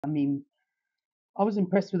I mean, I was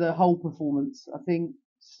impressed with her whole performance. I think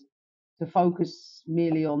to focus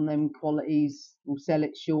merely on them qualities will sell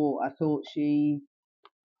it short. I thought she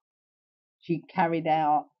carried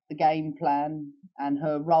out the game plan and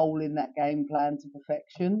her role in that game plan to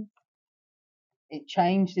perfection. It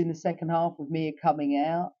changed in the second half with Mia coming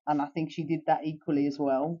out, and I think she did that equally as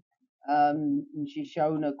well. And she's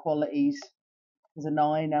shown her qualities as a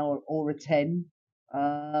 9 or a 10.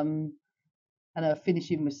 And her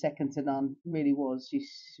finishing was second to none. Really was.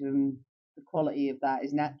 She's the quality of that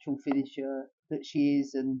is natural finisher that she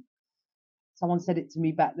is, and someone said it to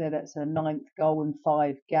me back there. That's her ninth goal in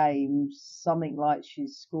 5 games. Something like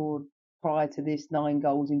she's scored prior to this 9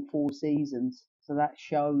 goals in 4 seasons. So that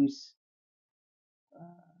shows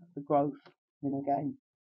the growth in a game.